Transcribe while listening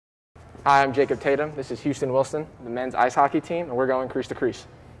Hi, I'm Jacob Tatum. This is Houston Wilson, the men's ice hockey team, and we're going crease to crease.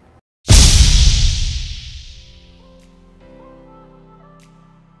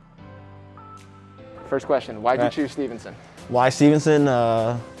 First question, why'd you choose Stevenson? Why Stevenson?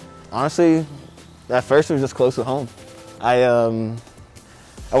 Honestly, at first it was just close to home. I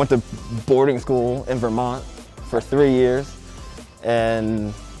went to boarding school in Vermont for 3 years,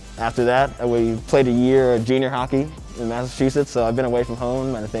 and after that we played a year of junior hockey in Massachusetts, so I've been away from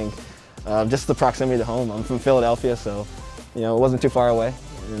home, and I think just the proximity to home. I'm from Philadelphia, so it wasn't too far away,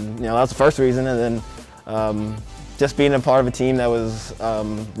 and that was the first reason. And then just being a part of a team that was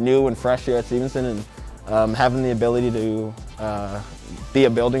new and fresh here at Stevenson, and having the ability to be a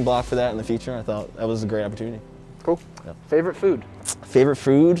building block for that in the future, I thought that was a great opportunity. Cool. Yep. Favorite food? Favorite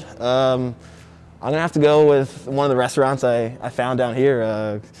food? I'm gonna have to go with one of the restaurants I found down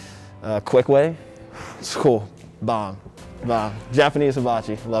here, Quick Way. It's cool. Bomb. Japanese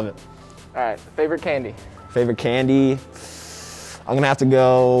hibachi, love it. All right, favorite candy? Favorite candy? I'm gonna have to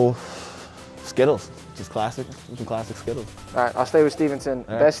go Skittles. Just classic, some classic Skittles. All right, I'll stay with Stevenson.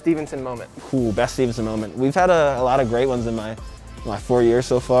 Right. Best Stevenson moment? Cool, best Stevenson moment. We've had a lot of great ones in my 4 years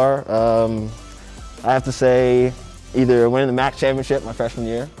so far. I have to say either winning the MAC championship my freshman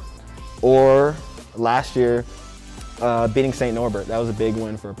year, or last year beating St. Norbert. That was a big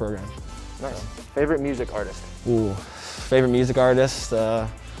win for a program. Nice. Favorite music artist? Ooh, favorite music artist?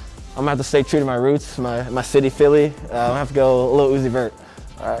 I'm gonna have to stay true to my roots, my city, Philly. I'm gonna have to go a little Uzi Vert.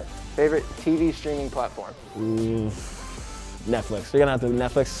 All right. Favorite TV streaming platform? Ooh, Netflix. We're gonna have to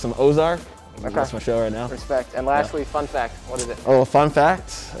Netflix some Ozark. Okay. That's my show right now. Respect. And lastly, fun fact. What is it? Oh, fun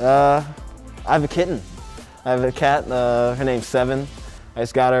fact. I have a kitten. I have a cat. Her name's Seven. I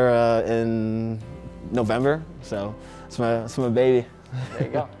just got her in November, so it's my baby. There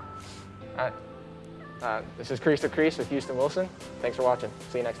you go. All right. This is Crease to Crease with Houston Wilson. Thanks for watching.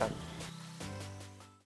 See you next time.